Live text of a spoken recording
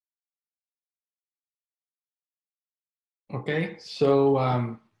Okay, so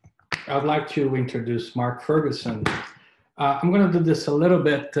I'd like to introduce Mark Ferguson. I'm going to do this a little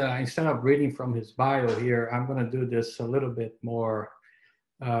bit, instead of reading from his bio here, I'm going to do this a little bit more,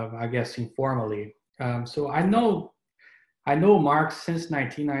 I guess, informally. So I know Mark since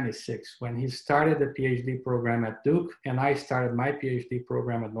 1996 when he started the PhD program at Duke, and I started my PhD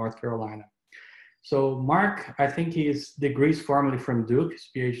program at North Carolina. So Mark, I think his degrees formally from Duke, his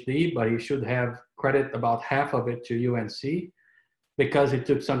PhD, but he should have credit about half of it to UNC because he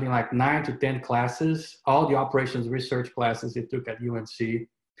took something like 9 to 10 classes, all the operations research classes he took at UNC.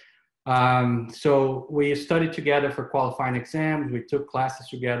 So we studied together for qualifying exams, we took classes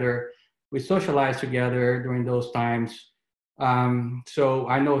together, we socialized together during those times. So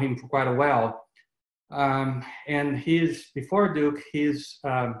I know him for quite a while. And before Duke, he has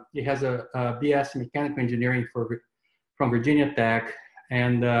a BS in mechanical engineering from Virginia Tech,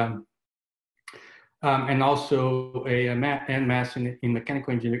 and also a MAS in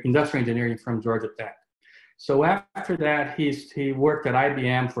mechanical engineering, industrial engineering from Georgia Tech. So after that, he worked at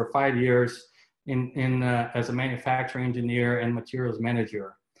IBM for 5 years as a manufacturing engineer and materials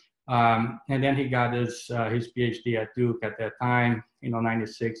manager. And then he got his PhD at Duke at that time,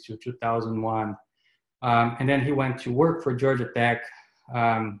 96 to 2001. And then he went to work for Georgia Tech.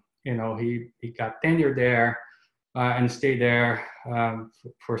 He got tenure there and stayed there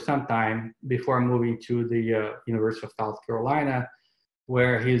for some time before moving to the University of South Carolina,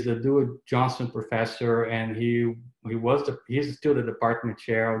 where he's a Dewey Johnson professor, and he's still the department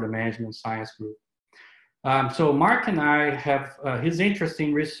chair of the management science group. So Mark and I have his interest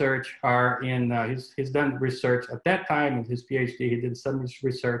in research are in he's done research at that time in his PhD. He did some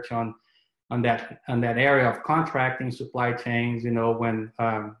research on that area of contracting supply chains. When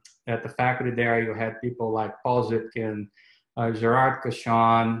at the faculty there you had people like Paul Zitkin, Gerard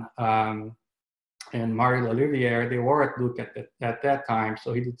Cauchon, and Marie Laliviere. They were at Duke at that time,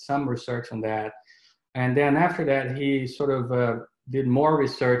 so he did some research on that. And then after that, he sort of did more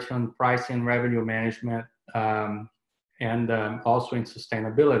research on pricing and revenue management, and also in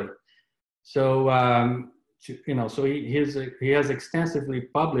sustainability. So so he has extensively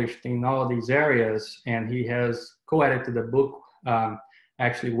published in all these areas, and he has co-edited a book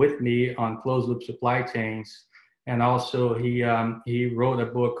actually with me on closed loop supply chains, and also he wrote a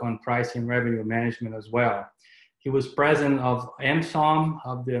book on pricing and revenue management as well. He was president of MSOM,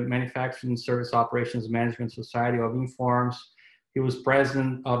 of the Manufacturing Service Operations Management Society of Informs. He was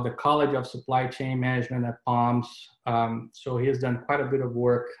president of the College of Supply Chain Management at POMS. So he has done quite a bit of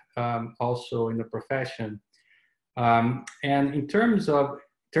work also in the profession. And in terms of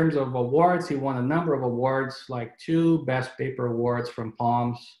awards, he won a number of awards, like 2 Best Paper Awards from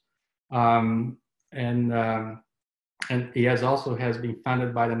POMS. And he has been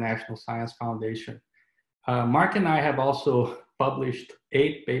funded by the National Science Foundation. Mark and I have also published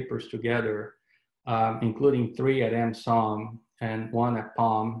 8 papers together, including 3 at MSOM and 1 at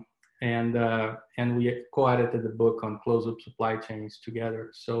POM, and we co-edited the book on closed-loop supply chains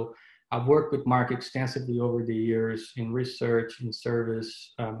together. So I've worked with Mark extensively over the years in research, in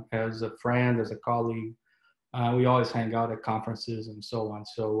service, as a friend, as a colleague. We always hang out at conferences and so on.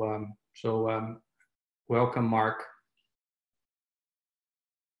 So welcome, Mark.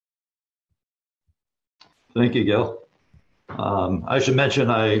 Thank you, Gil. I should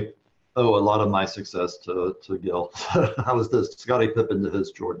mention I owe a lot of my success to Gil. I was the Scottie Pippen to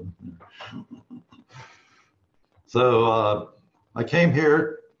his Jordan. So I came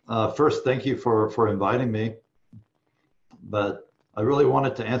here. First, thank you for inviting me. But I really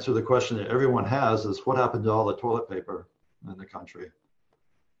wanted to answer the question that everyone has is what happened to all the toilet paper in the country?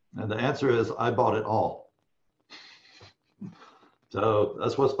 And the answer is I bought it all. So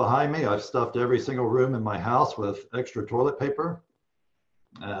that's what's behind me. I've stuffed every single room in my house with extra toilet paper,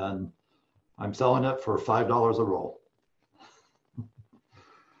 and I'm selling it for $5 a roll.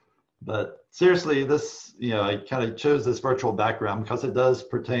 But seriously, this, I kind of chose this virtual background because it does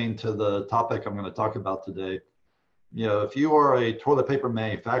pertain to the topic I'm going to talk about today. If you are a toilet paper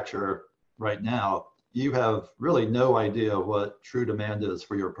manufacturer right now, you have really no idea what true demand is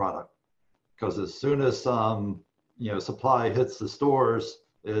for your product, because as soon as supply hits the stores,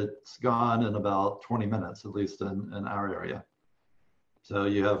 it's gone in about 20 minutes, at least in our area. So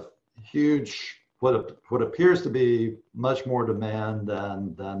you have huge, what appears to be much more demand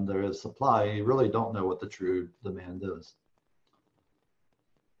than there is supply. You really don't know what the true demand is.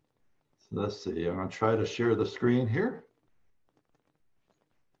 So let's see, I'm gonna try to share the screen here.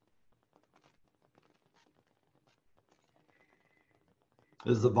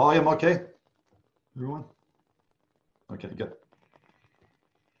 Is the volume okay, everyone? Okay, good.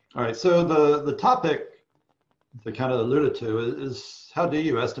 All right, so the topic I kind of alluded to is how do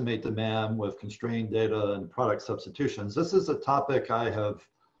you estimate demand with constrained data and product substitutions? This is a topic I have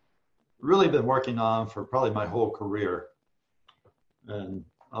really been working on for probably my whole career. And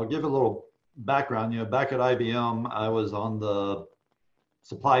I'll give a little background. You know, back at IBM, I was on the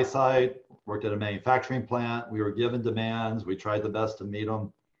supply side, worked at a manufacturing plant. We were given demands. We tried the best to meet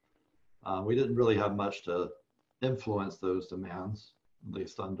them. We didn't really have much to influence those demands, at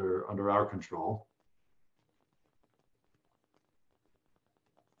least under our control.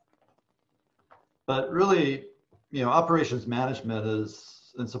 But really, you know, operations management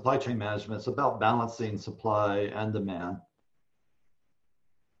is, and supply chain management, it's about balancing supply and demand.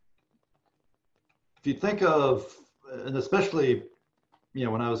 If you think of, and especially, you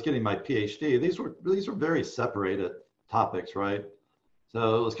know, when I was getting my PhD, these were very separated topics, right?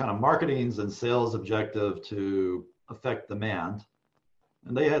 So it was kind of marketing's and sales objective to affect demand.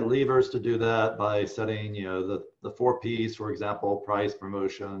 And they had levers to do that by setting, you know, the 4 Ps, for example, price,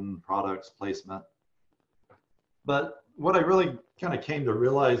 promotion, products, placement. But what I really kind of came to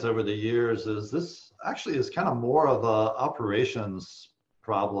realize over the years is this actually is kind of more of a operations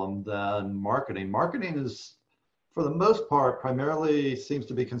problem than marketing. Marketing is, for the most part, primarily seems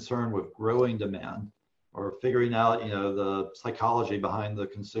to be concerned with growing demand or figuring out, you know, the psychology behind the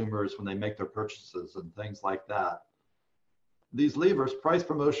consumers when they make their purchases and things like that. These levers, price,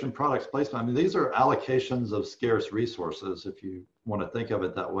 promotion, products, placement, I mean, these are allocations of scarce resources, if you want to think of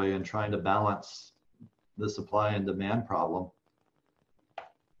it that way, and trying to balance the supply and demand problem.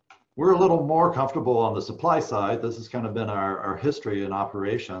 We're a little more comfortable on the supply side. This has kind of been our history in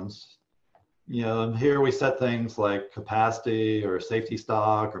operations. You know, and here we set things like capacity or safety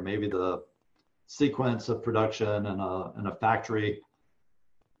stock, or maybe the sequence of production in a factory.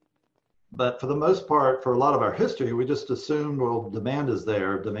 But for the most part, for a lot of our history, we just assumed, well, demand is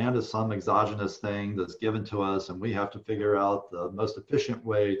there. Demand is some exogenous thing that's given to us, and we have to figure out the most efficient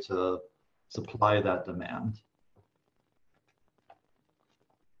way to supply that demand.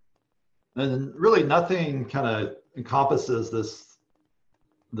 And really nothing kind of encompasses this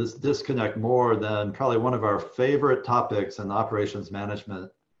disconnect more than probably one of our favorite topics in the operations management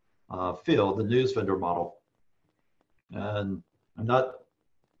field, the news vendor model. And I'm not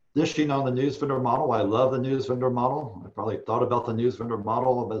dishing on the news vendor model. I love the news vendor model. I probably thought about the news vendor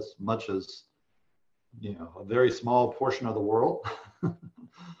model as much as, you know, a very small portion of the world.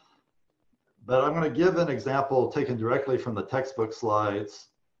 But I'm going to give an example taken directly from the textbook slides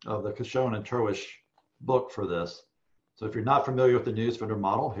of the Cashone and Turwish book for this. So if you're not familiar with the news vendor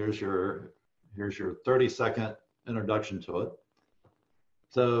model, here's your 30-second introduction to it.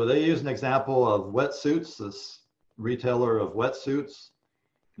 So they use an example of wetsuits, this retailer of wetsuits.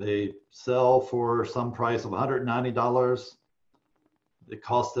 They sell for some price of $190. It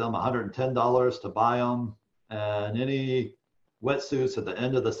costs them $110 to buy them. And any wetsuits at the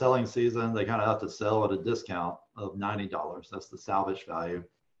end of the selling season, they kind of have to sell at a discount of $90. That's the salvage value.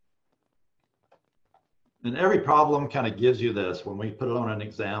 And every problem kind of gives you this. When we put it on an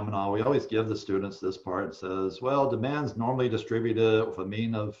exam and all, we always give the students this part. It says, well, demand's normally distributed with a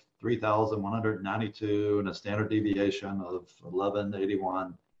mean of 3,192 and a standard deviation of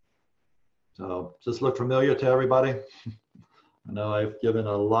 1181. So just look familiar to everybody. I know I've given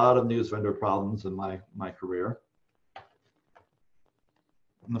a lot of news vendor problems in my career.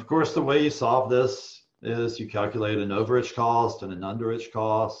 And of course, the way you solve this is you calculate an overage cost and an underage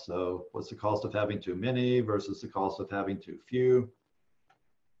cost. So what's the cost of having too many versus the cost of having too few?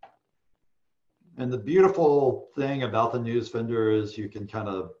 And the beautiful thing about the news vendor is you can kind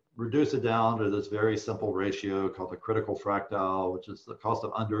of reduce it down to this very simple ratio called the critical fractile, which is the cost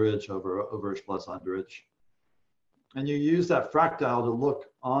of underage over overage plus underage. And you use that fractile to look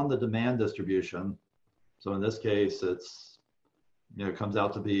on the demand distribution. So in this case, it's, you know, it comes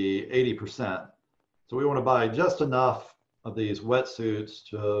out to be 80%. So we want to buy just enough of these wetsuits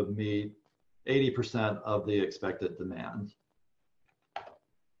to meet 80% of the expected demand.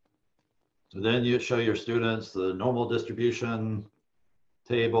 So then you show your students the normal distribution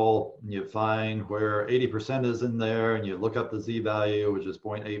table, and you find where 80% is in there, and you look up the z-value, which is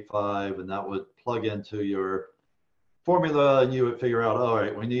 0.85, and that would plug into your formula, and you would figure out, all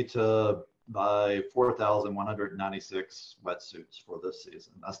right, we need to buy 4,196 wetsuits for this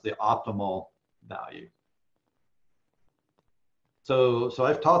season. That's the optimal value. So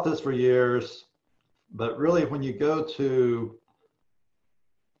I've taught this for years, but really when you go to,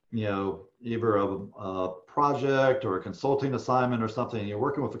 you know, either a project or a consulting assignment or something, and you're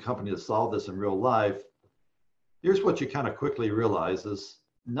working with a company to solve this in real life, here's what you kind of quickly realize is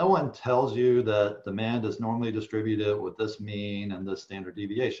no one tells you that demand is normally distributed with this mean and this standard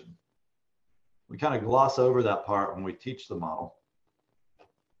deviation. we kind of gloss over that part when we teach the model.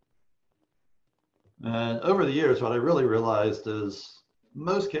 And over the years, what I really realized is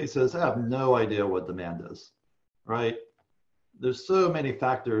most cases I have no idea what demand is, right? There's so many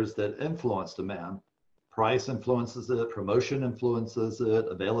factors that influence demand. Price influences it, promotion influences it,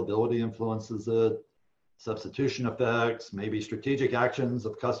 availability influences it, substitution effects, maybe strategic actions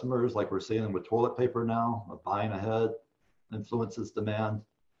of customers like we're seeing with toilet paper now, of buying ahead influences demand.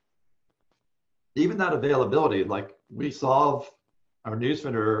 Even that availability, like we solve our news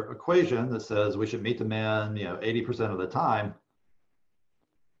vendor equation that says we should meet demand, 80% of the time,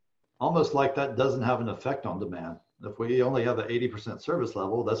 almost like that doesn't have an effect on demand. If we only have an 80% service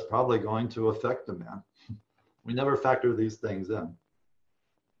level, that's probably going to affect demand. We never factor these things in.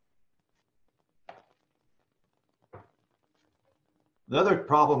 The other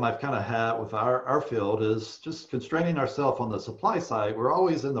problem I've kind of had with our field is just constraining ourselves on the supply side. We're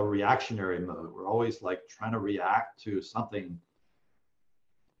always in the reactionary mode. We're always like trying to react to something.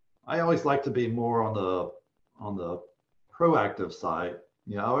 I always like to be more on the proactive side.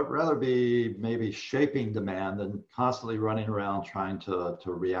 I would rather be maybe shaping demand than constantly running around trying to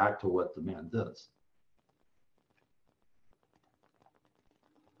react to what demand is.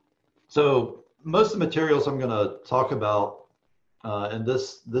 So most of the materials I'm going to talk about in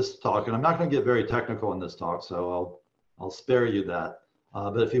this talk, and I'm not going to get very technical in this talk, so I'll spare you that.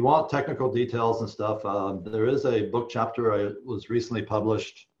 But if you want technical details and stuff, there is a book chapter I was recently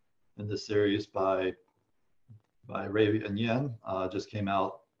published in this series by Ray and Yen, just came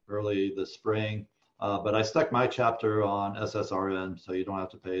out early this spring. But I stuck my chapter on SSRN, so you don't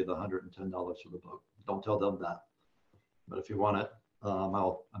have to pay the $110 for the book. Don't tell them that. But if you want it,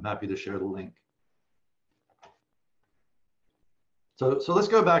 I'm happy to share the link. So let's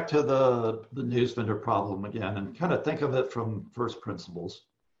go back to the news vendor problem again and kind of think of it from first principles.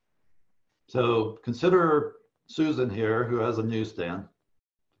 So consider Susan here, who has a newsstand.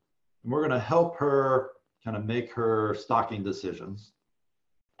 And we're going to help her kind of make her stocking decisions.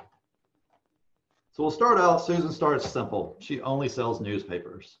 So we'll start out, Susan starts simple. She only sells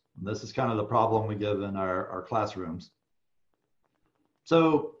newspapers. And this is kind of the problem we give in our classrooms.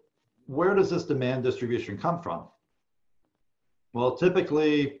 So where does this demand distribution come from? Well,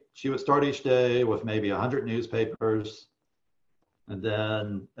 typically she would start each day with maybe 100 newspapers. And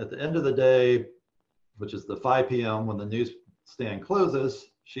then at the end of the day, which is the 5 p.m. when the newsstand closes,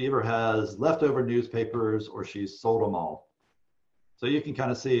 she either has leftover newspapers or she's sold them all. So you can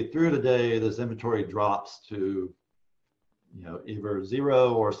kind of see through the day, this inventory drops to, either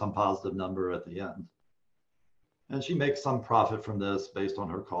zero or some positive number at the end. And she makes some profit from this based on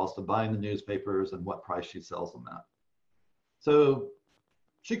her cost of buying the newspapers and what price she sells them at. So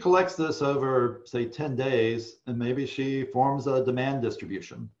she collects this over, say, 10 days, and maybe she forms a demand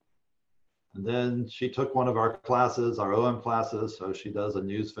distribution. And then she took one of our classes, our OM classes, so she does a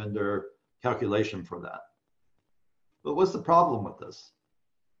news vendor calculation for that. But what's the problem with this?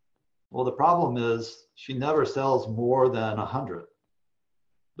 Well, the problem is she never sells more than 100.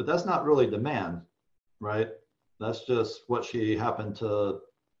 But that's not really demand, right? That's just what she happened to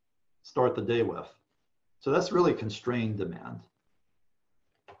start the day with. So that's really constrained demand.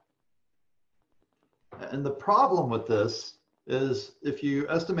 And the problem with this is if you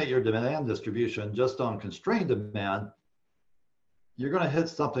estimate your demand distribution just on constrained demand, you're going to hit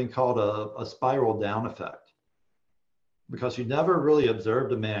something called a spiral down effect, because you never really observe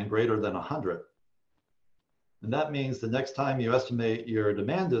demand greater than 100. And that means the next time you estimate your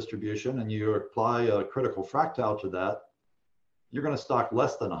demand distribution and you apply a critical fractile to that, you're going to stock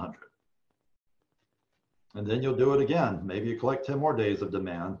less than 100. And then you'll do it again. Maybe you collect 10 more days of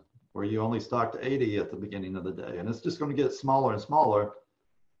demand where you only stocked 80 at the beginning of the day. And it's just going to get smaller and smaller.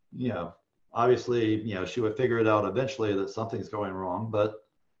 Obviously, she would figure it out eventually that something's going wrong, but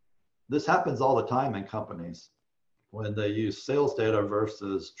this happens all the time in companies when they use sales data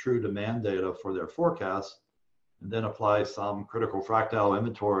versus true demand data for their forecast and then apply some critical fractile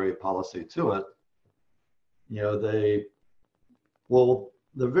inventory policy to it.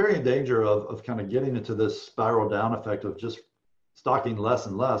 They're very in danger of kind of getting into this spiral down effect of just stocking less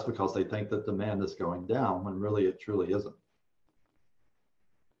and less because they think that demand is going down when really it truly isn't.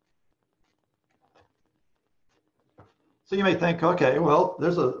 So you may think, okay, well,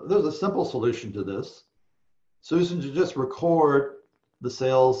 there's a simple solution to this. Susan should just record the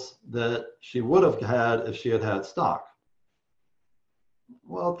sales that she would have had if she had had stock.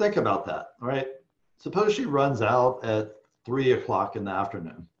 Well, think about that, all right? Suppose she runs out at 3 o'clock in the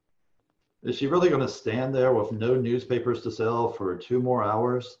afternoon. Is she really going to stand there with no newspapers to sell for 2 more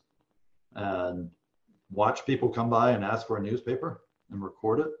hours and watch people come by and ask for a newspaper and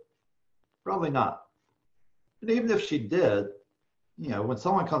record it? Probably not. And even if she did, when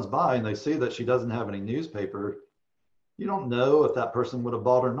someone comes by and they see that she doesn't have any newspaper, you don't know if that person would have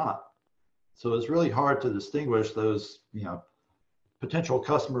bought or not. So it's really hard to distinguish those, potential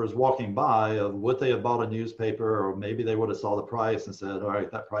customers walking by of would they have bought a newspaper, or maybe they would have saw the price and said, all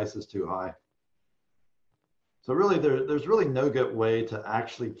right, that price is too high. So really, there's really no good way to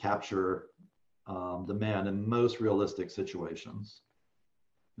actually capture demand in most realistic situations.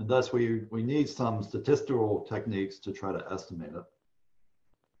 And thus, we need some statistical techniques to try to estimate it.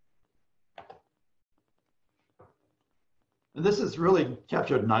 And this is really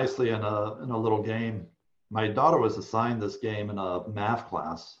captured nicely in a little game. My daughter was assigned this game in a math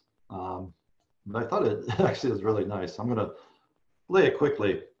class. But I thought it actually was really nice. I'm going to play it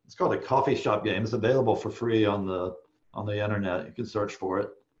quickly. It's called a coffee shop game. It's available for free on the internet. You can search for it.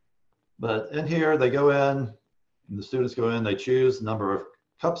 But in here, they go in, and the students go in, they choose the number of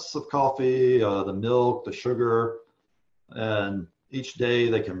cups of coffee, the milk, the sugar, and each day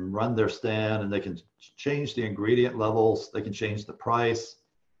they can run their stand and they can change the ingredient levels, they can change the price,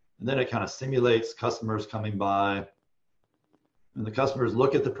 and then it kind of simulates customers coming by. And the customers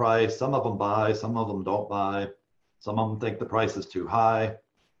look at the price, some of them buy, some of them don't buy, some of them think the price is too high.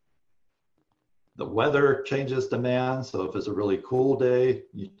 The weather changes demand, so if it's a really cool day,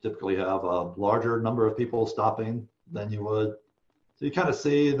 you typically have a larger number of people stopping than you would. So you kind of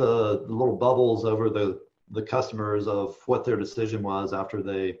see the little bubbles over the customers of what their decision was after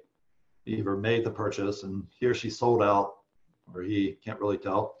they either made the purchase, and he or she sold out, or he, can't really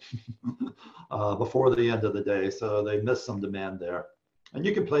tell, before the end of the day. So they missed some demand there. And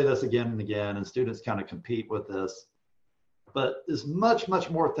you can play this again and again, and students kind of compete with this. But there's much, much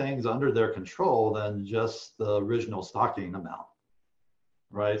more things under their control than just the original stocking amount,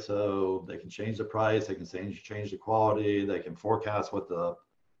 right? So they can change the price, they can change the quality, they can forecast what the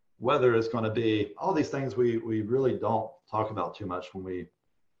weather is going to be. All these things we really don't talk about too much when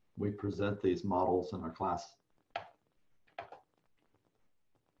we present these models in our class.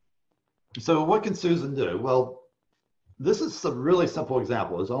 So what can Susan do? Well, this is a really simple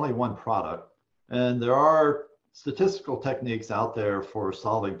example. There's only one product, and there are statistical techniques out there for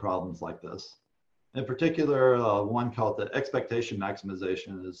solving problems like this. In particular, one called the expectation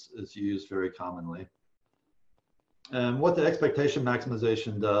maximization is used very commonly. And what the expectation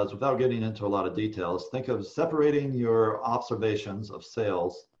maximization does, without getting into a lot of details, think of separating your observations of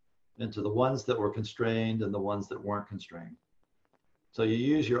sales into the ones that were constrained and the ones that weren't constrained. So you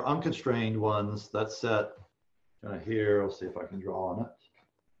use your unconstrained ones that's set kind of here. I'll see if I can draw on it.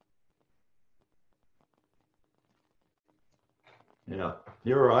 Yeah,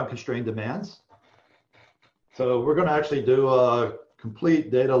 here are unconstrained demands. So we're going to actually do a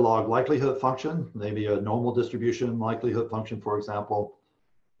complete data log likelihood function, maybe a normal distribution likelihood function, for example,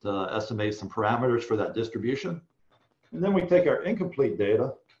 to estimate some parameters for that distribution. And then we take our incomplete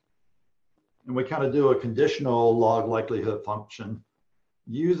data and we kind of do a conditional log likelihood function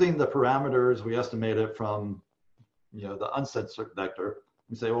using the parameters we estimated from the uncensored vector.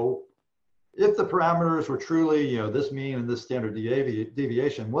 We say, well, if the parameters were truly, this mean and this standard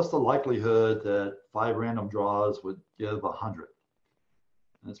deviation, what's the likelihood that 5 random draws would give 100?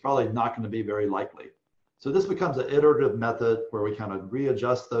 And it's probably not going to be very likely. So this becomes an iterative method where we kind of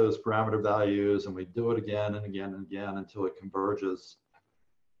readjust those parameter values and we do it again and again and again until it converges,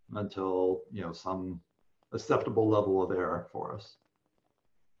 until some acceptable level of error for us.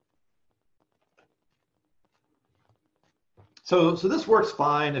 So this works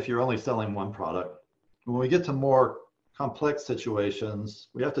fine if you're only selling one product. When we get to more complex situations,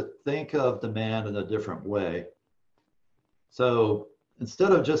 we have to think of demand in a different way. So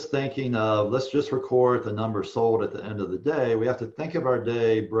instead of just thinking of, let's just record the number sold at the end of the day, we have to think of our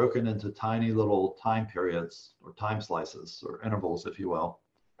day broken into tiny little time periods or time slices or intervals, if you will.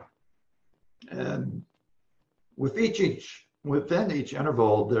 And within each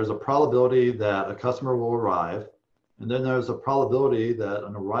interval, there's a probability that a customer will arrive. And then there's a probability that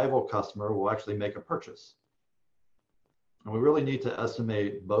an arrival customer will actually make a purchase. And we really need to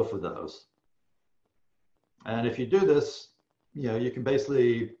estimate both of those. And if you do this, you can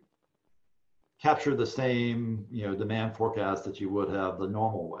basically capture the same, demand forecast that you would have the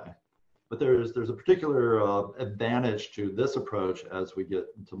normal way. But there's a particular advantage to this approach as we get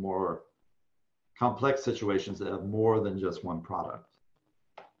into more complex situations that have more than just one product.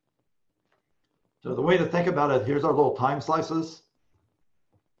 So the way to think about it, here's our little time slices.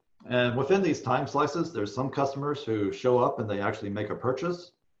 And within these time slices, there's some customers who show up and they actually make a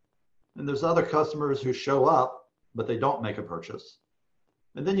purchase. And there's other customers who show up, but they don't make a purchase.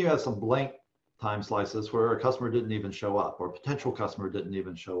 And then you have some blank time slices where a customer didn't even show up or a potential customer didn't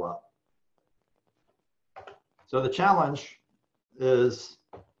even show up. So the challenge is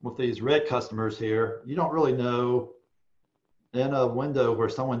with these red customers here, you don't really know in a window where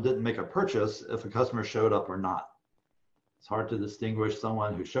someone didn't make a purchase if a customer showed up or not. It's hard to distinguish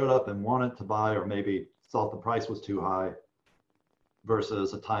someone who showed up and wanted to buy or maybe thought the price was too high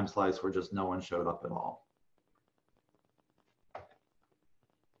versus a time slice where just no one showed up at all.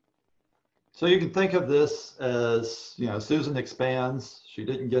 So you can think of this as, you know, Susan expands. She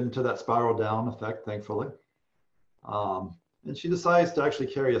didn't get into that spiral down effect, thankfully. And she decides to actually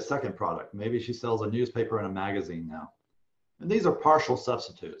carry a second product. Maybe she sells a newspaper and a magazine now. And these are partial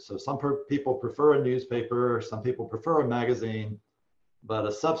substitutes. So some people prefer a newspaper, some people prefer a magazine, but a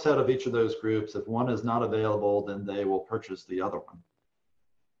subset of each of those groups, if one is not available, then they will purchase the other one.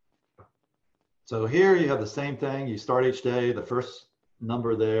 So here you have the same thing. You start each day. The first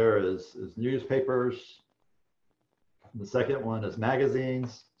number there is newspapers. The second one is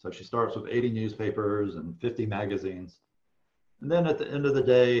magazines. So she starts with 80 newspapers and 50 magazines. And then at the end of the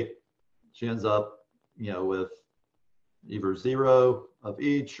day, she ends up, you know, with either 0 of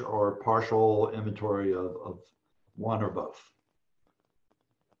each or partial inventory of one or both.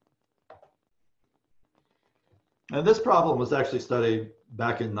 And this problem was actually studied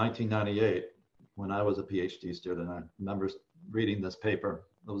back in 1998 when I was a PhD student. I remember reading this paper.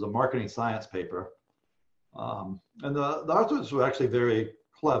 It was a marketing science paper. And the authors were actually very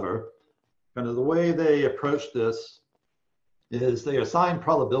clever. Kind of the way they approached this is they assign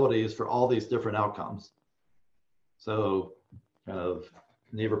probabilities for all these different outcomes. So kind of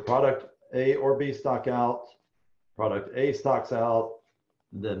either product A or B stock out, product A stocks out,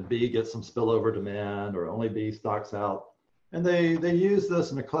 and then B gets some spillover demand, or only B stocks out. And they use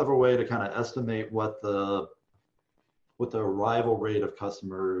this in a clever way to kind of estimate what the arrival rate of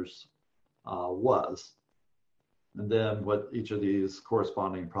customers was, and then what each of these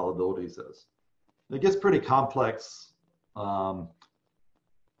corresponding probabilities is. It gets pretty complex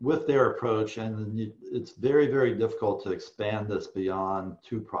with their approach, and it's very, very difficult to expand this beyond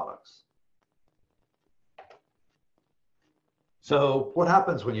 2 products. So what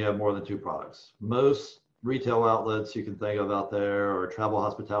happens when you have more than 2 products? Most retail outlets you can think of out there, or travel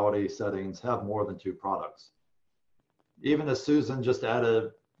hospitality settings, have more than 2 products. Even as Susan just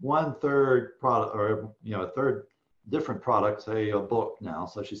added 1/3 product, or, you know, a third different product, say a book now.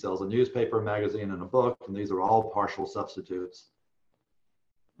 So she sells a newspaper, magazine, and a book, and these are all partial substitutes.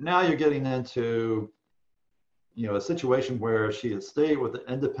 Now you're getting into, you know, a situation where she had stayed with the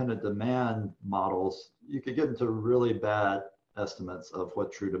independent demand models. You could get into really bad estimates of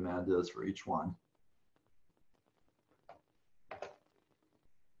what true demand is for each one.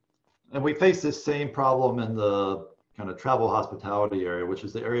 And we face this same problem in the kind of travel hospitality area, which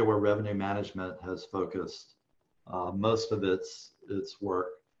is the area where revenue management has focused most of its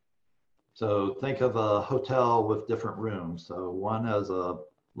work. So think of a hotel with different rooms. So one has a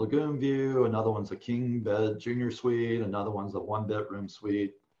lagoon view, another one's a king bed junior suite, another one's a 1-bedroom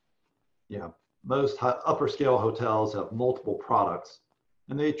suite. You know, most upper scale hotels have multiple products,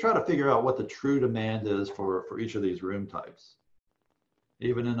 and they try to figure out what the true demand is for each of these room types.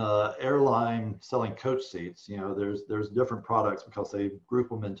 Even in an airline selling coach seats, you know, there's different products because they group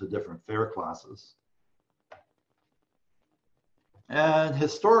them into different fare classes. And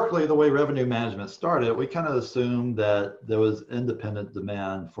historically, the way revenue management started, we kind of assumed that there was independent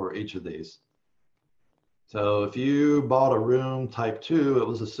demand for each of these. So if you bought a room type 2, it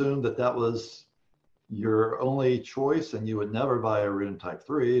was assumed that that was your only choice, and you would never buy a room type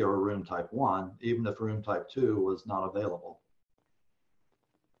 3 or a room type 1, even if room type 2 was not available.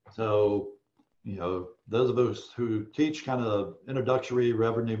 So, you know, those of us who teach kind of introductory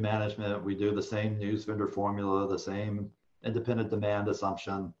revenue management, we do the same news vendor formula, the same independent demand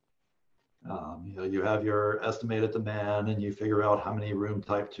assumption. You know, you have your estimated demand, and you figure out how many room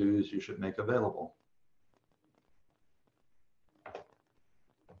type 2s you should make available.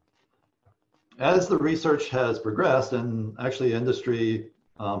 As the research has progressed, and actually industry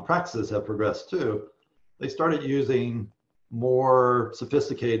practices have progressed too, they started using more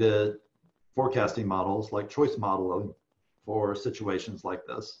sophisticated forecasting models like choice modeling for situations like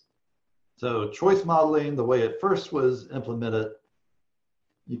this. So choice modeling, the way it first was implemented,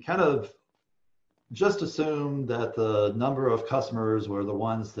 you kind of just assumed that the number of customers were the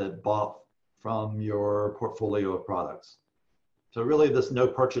ones that bought from your portfolio of products. So really this no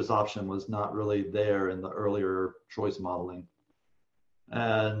purchase option was not really there in the earlier choice modeling.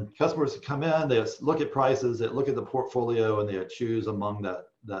 And customers come in, they look at prices, they look at the portfolio, and they choose among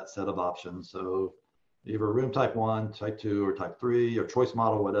that set of options. So either room type 1, type 2, or type 3, your choice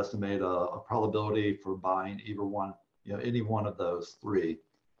model would estimate a probability for buying either one, you know, any one of those 3.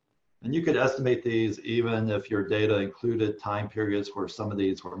 And you could estimate these even if your data included time periods where some of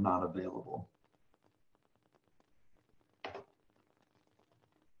these were not available.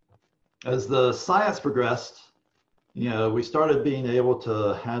 As the science progressed, we started being able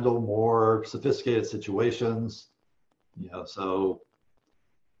to handle more sophisticated situations. So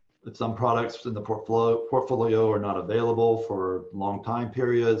if some products in the portfolio are not available for long time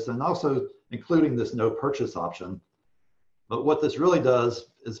periods, and also including this no purchase option. But what this really does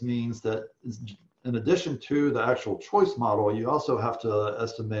is means that in addition to the actual choice model, you also have to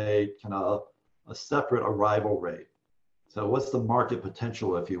estimate kind of a separate arrival rate. So what's the market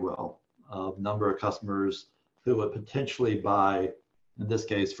potential, if you will, of number of customers who would potentially buy, in this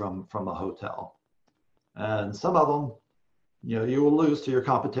case, from a hotel. And some of them, you will lose to your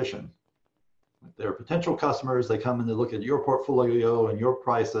competition. They're potential customers, they come and they look at your portfolio and your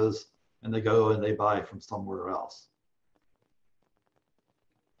prices, and they go and they buy from somewhere else.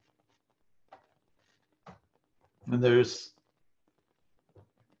 And there's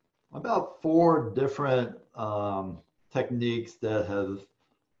about 4 different techniques that have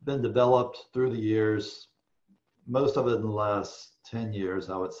been developed through the years, most of it in the last 10 years,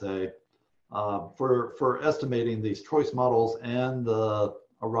 I would say, for estimating these choice models and the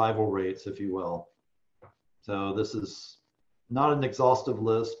arrival rates, if you will. So this is not an exhaustive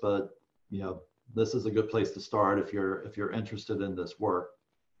list, but this is a good place to start if you're interested in this work.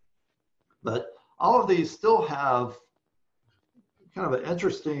 But all of these still have kind of an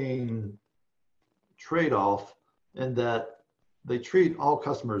interesting trade-off in that they treat all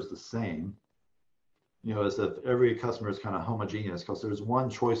customers the same, as if every customer is kind of homogeneous, because there's one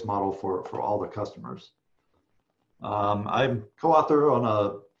choice model for all the customers. I'm co-author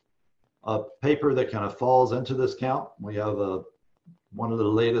on a paper that kind of falls into this count. We have one of the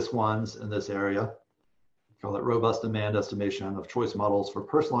latest ones in this area. We call it Robust Demand Estimation of Choice Models for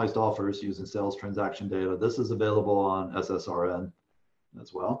Personalized Offers Using Sales Transaction Data. This is available on SSRN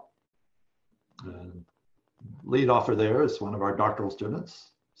as well. And lead author there is one of our doctoral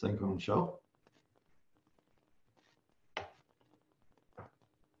students, Seung-Hoon Cho.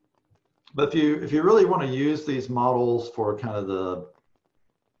 But if you really want to use these models for kind of the,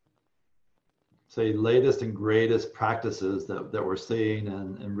 say, latest and greatest practices that we're seeing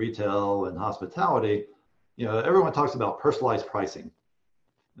in retail and hospitality, everyone talks about personalized pricing.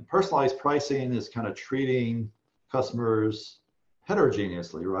 And personalized pricing is kind of treating customers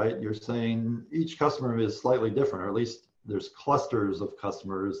heterogeneously, right? You're saying each customer is slightly different, or at least there's clusters of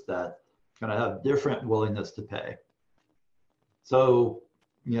customers that kind of have different willingness to pay. So,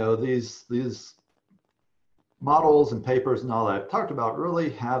 these models and papers and all that I've talked about really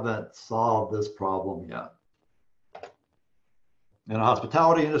haven't solved this problem yet. In the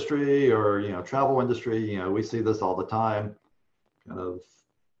hospitality industry or travel industry, we see this all the time. Kind of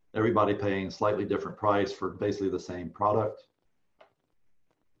everybody paying slightly different price for basically the same product.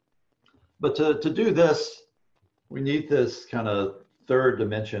 But to do this, we need this kind of third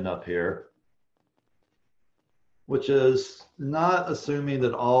dimension up here, which is not assuming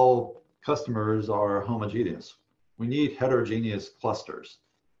that all customers are homogeneous. We need heterogeneous clusters.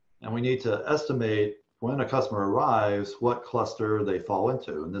 And we need to estimate when a customer arrives, what cluster they fall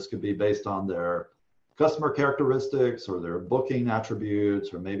into. And this could be based on their customer characteristics or their booking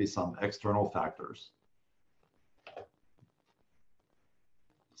attributes or maybe some external factors.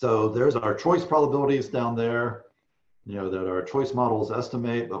 So there's our choice probabilities down there, that our choice models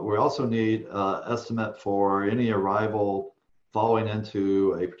estimate, but we also need an estimate for any arrival falling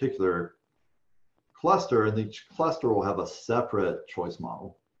into a particular cluster, and each cluster will have a separate choice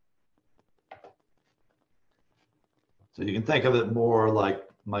model. So you can think of it more like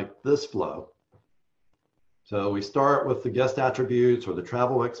this flow. So we start with the guest attributes or the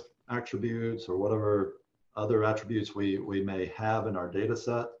travel attributes or whatever other attributes we may have in our data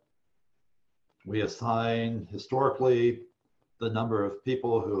set. We assign historically the number of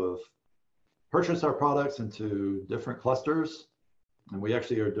people who have purchased our products into different clusters. And we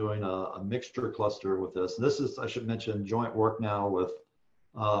actually are doing a mixture cluster with this. And this is, I should mention, joint work now with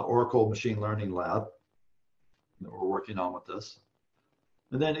Oracle Machine Learning Lab that we're working on with this.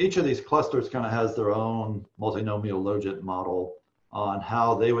 And then each of these clusters kind of has their own multinomial logit model on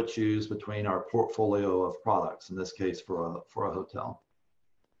how they would choose between our portfolio of products, in this case for a hotel.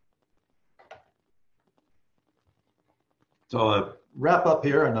 So I wrap up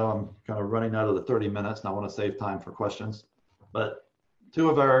here. I know I'm kind of running out of the 30 minutes and I want to save time for questions. But 2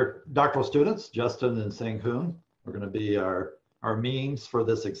 of our doctoral students, Justin and Seung-Hoon, are going to be our means for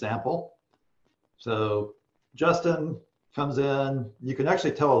this example. So Justin comes in, you can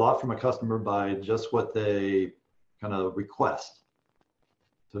actually tell a lot from a customer by just what they kind of request.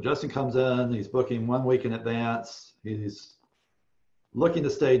 So Justin comes in, he's booking 1 week in advance. He's looking to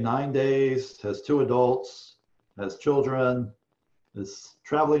stay 9 days, has 2 adults, has children, is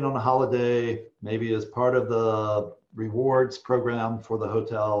traveling on a holiday, maybe as part of the rewards program for the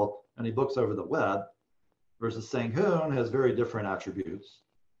hotel, and he books over the web, versus Sang-hoon has very different attributes.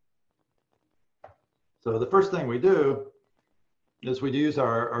 So the first thing we do is we use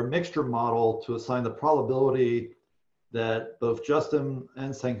our mixture model to assign the probability that both Justin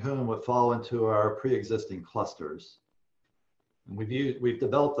and Sang-hoon would fall into our pre-existing clusters. And we've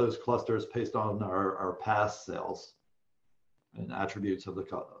developed those clusters based on our past sales and attributes of the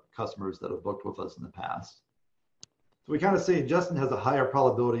customers that have booked with us in the past. So we kind of see Justin has a higher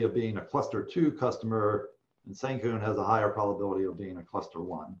probability of being a cluster 2 customer, and Sang-hoon has a higher probability of being a cluster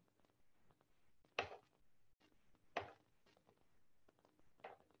 1.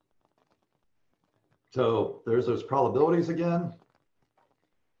 So there's those probabilities again.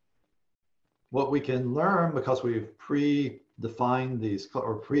 What we can learn, because we've pre-defined these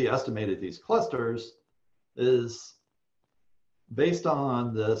or pre-estimated these clusters, is based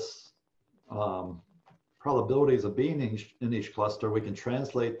on this probabilities of being in each cluster, we can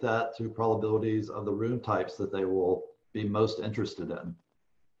translate that to probabilities of the room types that they will be most interested in.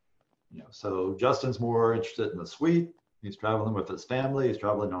 So Justin's more interested in the suite. He's traveling with his family. He's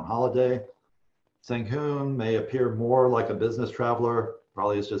traveling on holiday. Sang-hoon may appear more like a business traveler,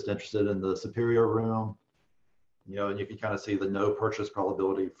 probably is just interested in the superior room. And you can kind of see the no purchase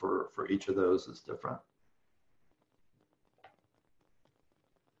probability for each of those is different.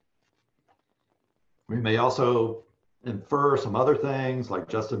 We may also infer some other things, like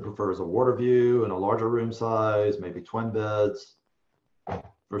Justin prefers a water view and a larger room size, maybe twin beds,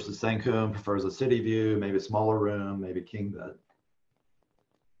 versus Sang-hoon prefers a city view, maybe a smaller room, maybe king bed.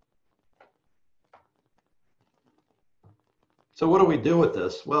 So what do we do with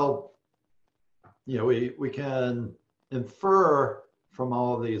this? Well, we can infer from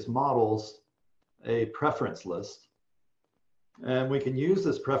all of these models a preference list. And we can use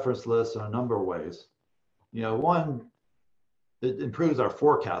this preference list in a number of ways. One, it improves our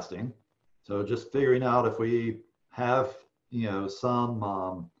forecasting. So just figuring out if we have,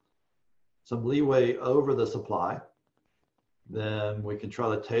 some leeway over the supply, then we can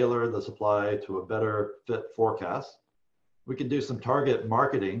try to tailor the supply to a better fit forecast. We can do some target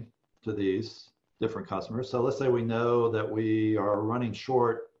marketing to these different customers. So let's say we know that we are running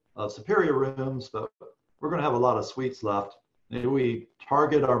short of superior rooms, but we're going to have a lot of suites left. Maybe we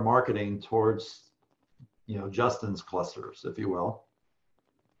target our marketing towards, Justin's clusters, if you will.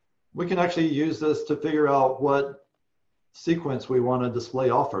 We can actually use this to figure out what sequence we want to display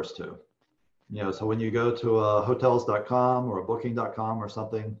offers to. So when you go to a hotels.com or a booking.com or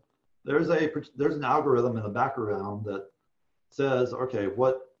something, there's an algorithm in the background that says, okay,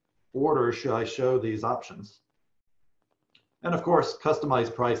 what order should I show these options? And of course,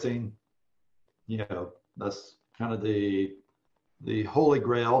 customized pricing, that's kind of the holy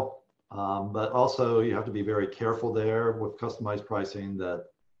grail. But also you have to be very careful there with customized pricing that,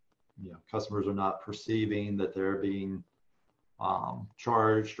 customers are not perceiving that they're being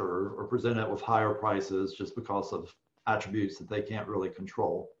charged or presented with higher prices just because of attributes that they can't really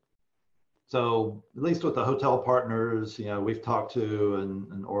control. So at least with the hotel partners, we've talked to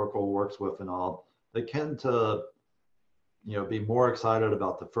and Oracle works with and all, they tend to, be more excited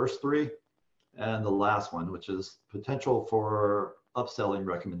about the first 3 and the last one, which is potential for upselling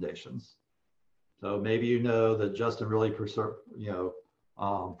recommendations. So maybe that Justin really prefers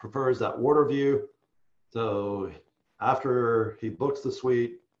that water view. So after he books the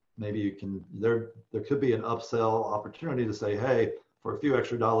suite, maybe there could be an upsell opportunity to say, hey, for a few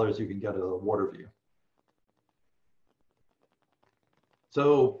extra dollars, you can get a water view.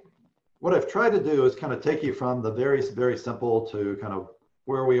 So what I've tried to do is kind of take you from the very, very simple to kind of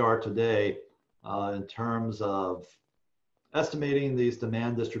where we are today in terms of estimating these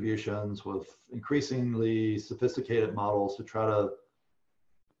demand distributions with increasingly sophisticated models to try to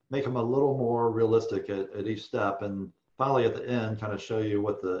make them a little more realistic at each step. And finally, at the end, kind of show you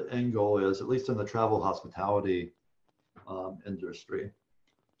what the end goal is, at least in the travel hospitality industry.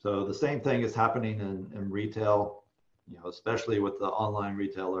 So the same thing is happening in retail, especially with the online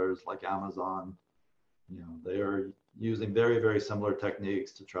retailers like Amazon. They are using very, very similar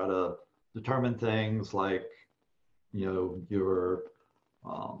techniques to try to determine things like, your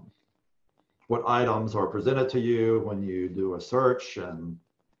what items are presented to you when you do a search, and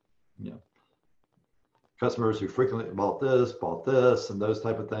customers who frequently bought this, and those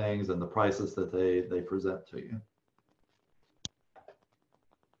type of things, and the prices that they present to you.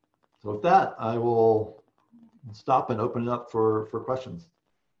 So with that, I will stop and open it up for questions.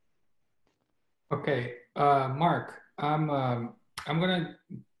 Okay, Mark, I'm gonna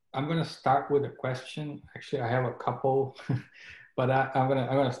I'm gonna start with a question. Actually, I have a couple, but I'm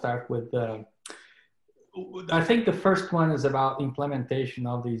gonna start with I think the first one is about implementation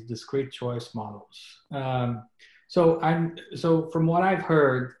of these discrete choice models. So from what I've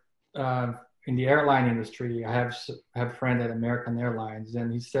heard in the airline industry, I have a friend at American Airlines,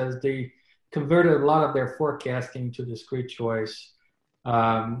 and he says they converted a lot of their forecasting to discrete choice,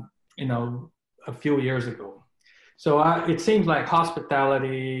 um, you know, a few years ago. So it seems like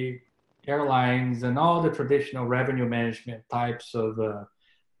hospitality, airlines, and all the traditional revenue management types of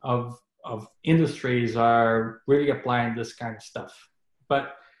of industries are really applying this kind of stuff.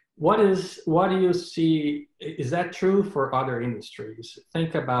 But what do you see? Is that true for other industries?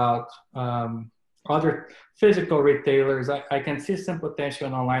 Think about other physical retailers. I can see some potential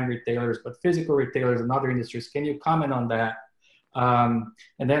in online retailers, but physical retailers and other industries. Can you comment on that?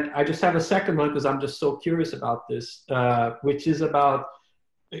 And then I just have a second one because I'm just so curious about this, which is about,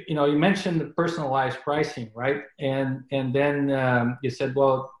 you mentioned the personalized pricing, right? And then you said,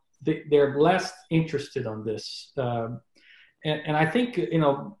 well, they're less interested on this, and I think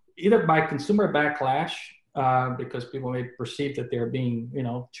either by consumer backlash, because people may perceive that they're being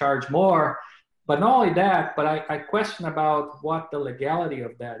charged more. But not only that, but I question about what the legality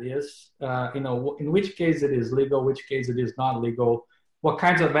of that is. In which case it is legal, which case it is not legal. What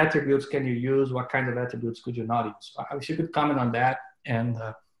kinds of attributes can you use? What kinds of attributes could you not use? I wish you could comment on that. And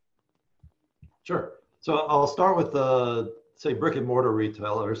Sure. So I'll start with the, say, brick and mortar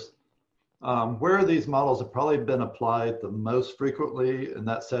retailers. Where these models have probably been applied the most frequently in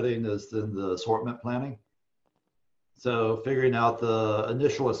that setting is in the assortment planning. So figuring out the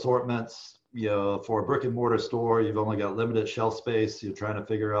initial assortments, for a brick and mortar store, you've only got limited shelf space. You're trying to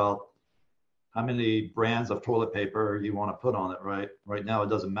figure out how many brands of toilet paper you want to put on it, right? Right now, it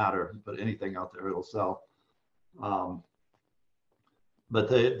doesn't matter. You put anything out there, it'll sell. But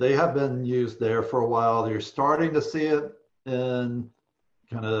they have been used there for a while. You're starting to see it in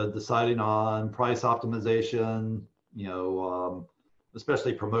kind of deciding on price optimization,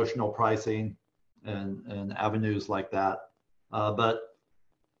 especially promotional pricing and avenues like that. But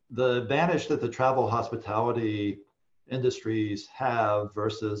the advantage that the travel hospitality industries have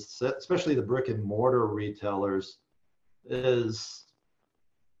versus especially the brick and mortar retailers is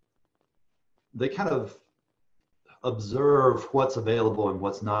they kind of observe what's available and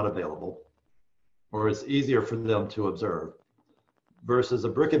what's not available, or it's easier for them to observe. Versus a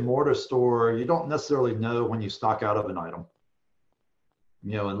brick and mortar store, you don't necessarily know when you stock out of an item,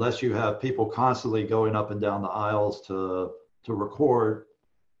 unless you have people constantly going up and down the aisles to record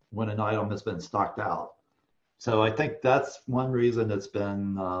when an item has been stocked out. So I think that's one reason it's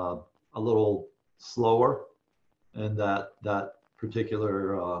been a little slower in that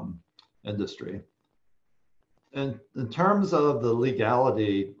particular industry. And in terms of the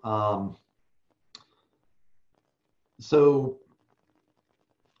legality, so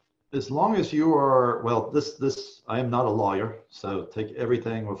as long as you are, well, this I am not a lawyer, so take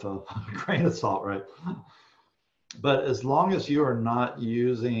everything with a grain of salt, right? But as long as you are not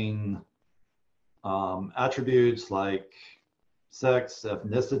using attributes like sex,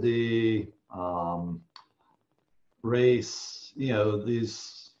 ethnicity, race,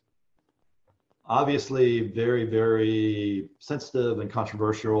 these obviously very, very sensitive and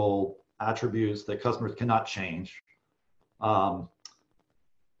controversial attributes that customers cannot change,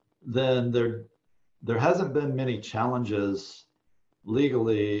 then there hasn't been many challenges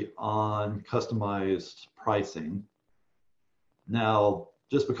legally on customized pricing. Now,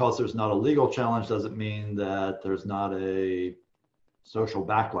 just because there's not a legal challenge doesn't mean that there's not a social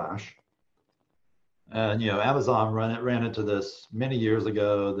backlash. And Amazon ran into this many years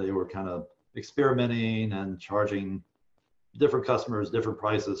ago. They were kind of experimenting and charging different customers different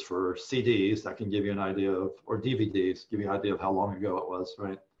prices for CDs. That can give you an idea of, or DVDs, give you an idea of how long ago it was,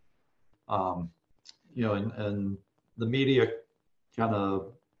 right? And the media kind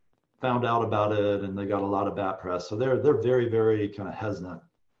of found out about it, and they got a lot of bad press. So they're very, very kind of hesitant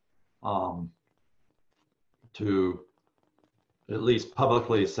to at least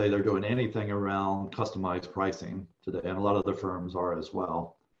publicly say they're doing anything around customized pricing today, and a lot of the firms are as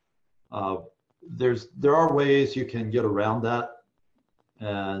well. There are ways you can get around that,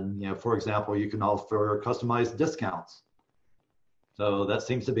 and for example, you can offer customized discounts. So that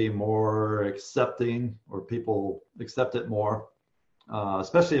seems to be more accepting, or people accept it more,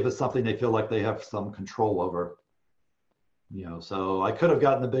 especially if it's something they feel like they have some control over. So I could have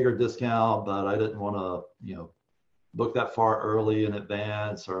gotten a bigger discount, but I didn't want to, book that far early in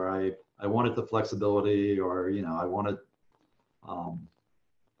advance, or I wanted the flexibility, or I wanted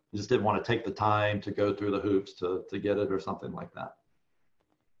You just didn't want to take the time to go through the hoops to get it or something like that.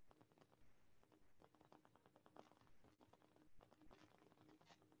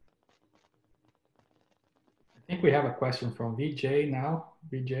 I think we have a question from VJ now.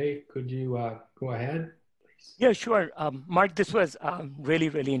 VJ, could you go ahead, please? Yeah, sure. Mark, this was really,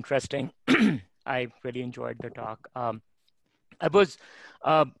 really interesting. I really enjoyed the talk. I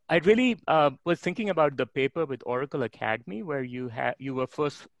really was thinking about the paper with Oracle Academy, where you were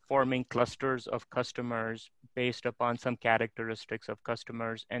first forming clusters of customers based upon some characteristics of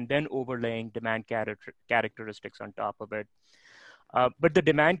customers, and then overlaying demand characteristics on top of it. But the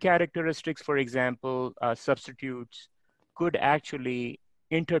demand characteristics, for example, substitutes, could actually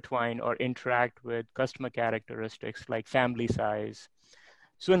intertwine or interact with customer characteristics like family size.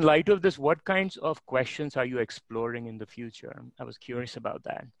 So in light of this, what kinds of questions are you exploring in the future? I was curious about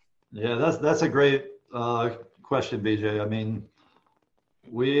that. Yeah, that's a great question, BJ. I mean,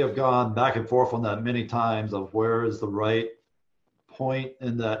 we have gone back and forth on that many times of where is the right point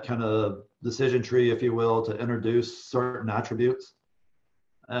in that kind of decision tree, if you will, to introduce certain attributes.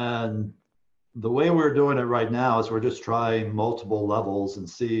 And the way we're doing it right now is we're just trying multiple levels and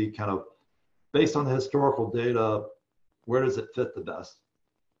see kind of based on the historical data, where does it fit the best?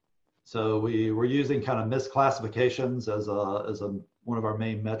 So we're using kind of misclassifications as one of our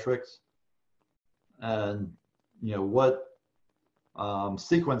main metrics. And, you know, what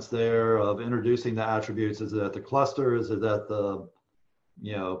sequence there of introducing the attributes, is it at the cluster, is it at the,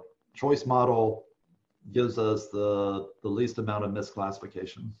 you know, choice model, gives us the least amount of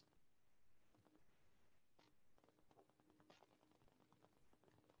misclassifications.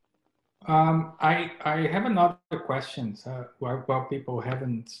 I have another question. While people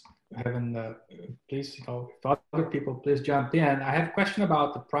haven't please, you know, if other people please jump in. I have a question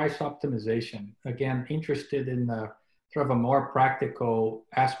about the price optimization. Again, interested in sort of a more practical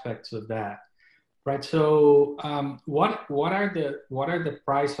aspects of that. Right. So, what are the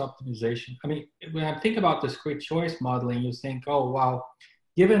price optimization? I mean, when I think about discrete choice modeling, you think, oh, well,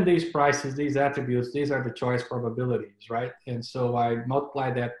 given these prices, these attributes, these are the choice probabilities, right? And so I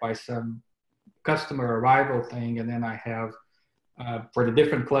multiply that by some customer arrival thing, and then I have for the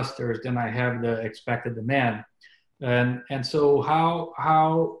different clusters, then I have the expected demand, and so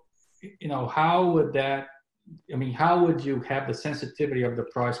how you know, how would that? I mean, how would you have the sensitivity of the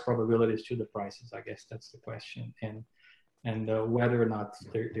price probabilities to the prices? I guess that's the question, and whether or not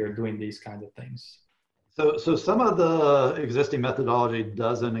they're doing these kinds of things. So some of the existing methodology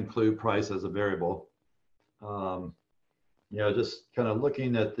doesn't include price as a variable. You know, just kind of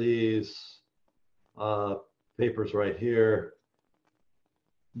looking at these papers right here,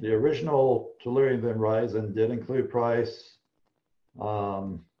 the original Tellurian Van Ryzen did include price.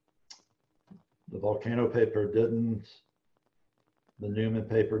 The Volcano paper didn't. The Newman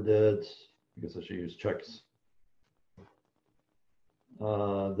paper did. I guess I should use checks.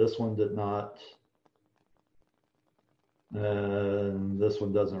 This one did not. And this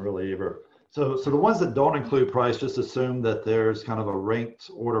one doesn't really either. So the ones that don't include price just assume that there's kind of a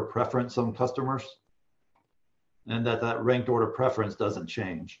ranked order preference on customers, and that ranked order preference doesn't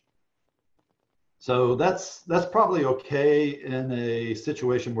change. So that's probably okay in a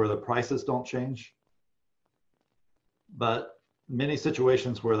situation where the prices don't change. But many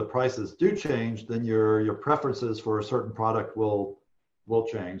situations where the prices do change, then your preferences for a certain product will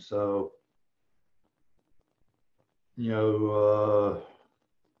change. So, you know,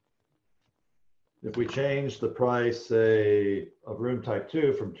 if we change the price, say, of room type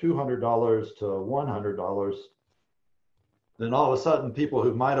 2 from $200 to $100, then all of a sudden people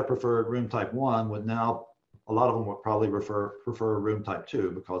who might have preferred room type 1 would now, a lot of them would probably prefer room type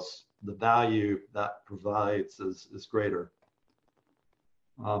 2 because the value that provides is greater.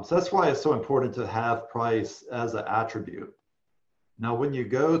 So that's why it's so important to have price as an attribute. Now, when you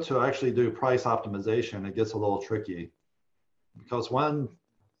go to actually do price optimization, it gets a little tricky because one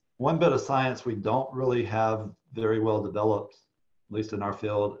bit of science we don't really have very well developed, at least in our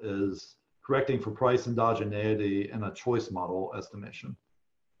field, is correcting for price endogeneity in a choice model estimation.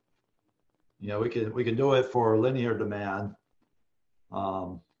 You know, we can do it for linear demand,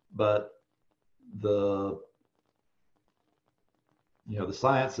 but the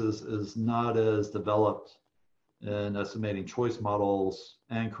science is not as developed in estimating choice models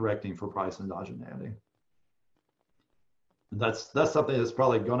and correcting for price endogeneity. And that's something that's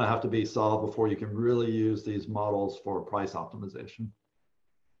probably going to have to be solved before you can really use these models for price optimization.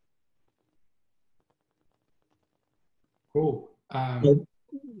 Cool. Do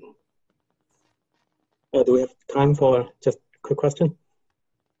we have time for just a quick question?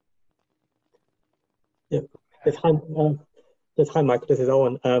 Yeah, if Yes, hi, Mike. This is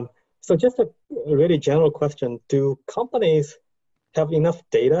Owen. So just a really general question. Do companies have enough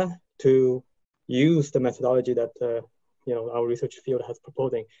data to use the methodology that our research field has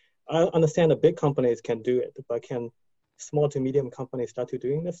proposing? I understand that big companies can do it, but can small to medium companies start to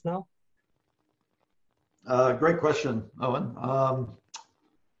doing this now? Great question, Owen.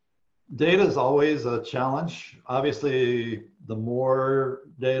 Data is always a challenge. Obviously, the more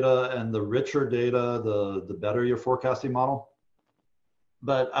data and the richer data, the better your forecasting model.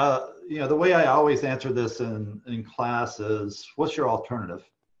 But the way I always answer this in class is, what's your alternative?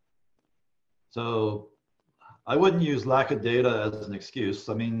 So I wouldn't use lack of data as an excuse.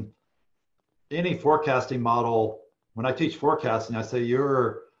 I mean, any forecasting model, when I teach forecasting, I say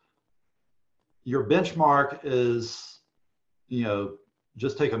your benchmark is,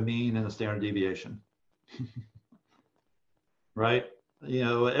 just take a mean and a standard deviation, right?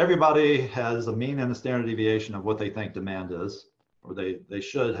 Everybody has a mean and a standard deviation of what they think demand is, or they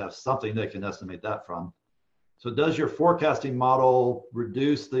should have something they can estimate that from. So does your forecasting model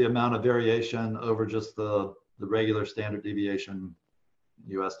reduce the amount of variation over just the regular standard deviation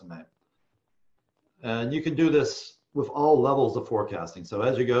you estimate? And you can do this with all levels of forecasting. So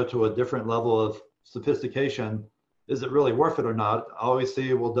as you go to a different level of sophistication, is it really worth it or not? I always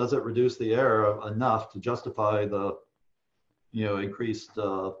see, well, does it reduce the error enough to justify the increased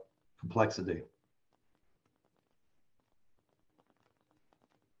complexity?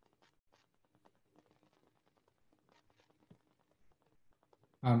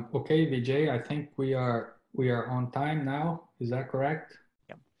 Okay, Vijay, I think we are on time now. Is that correct?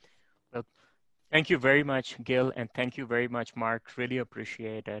 Yeah. Well, thank you very much, Gil, and thank you very much, Mark. Really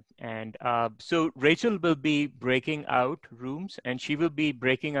appreciate it. And so Rachel will be breaking out rooms, and she will be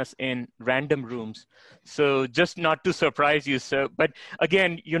breaking us in random rooms. So just not to surprise you, but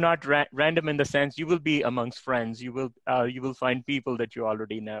again, you're not random in the sense you will be amongst friends. You will find people that you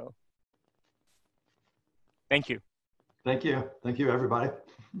already know. Thank you. Thank you. Thank you, everybody.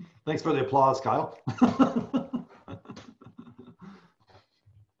 Thanks for the applause, Kyle.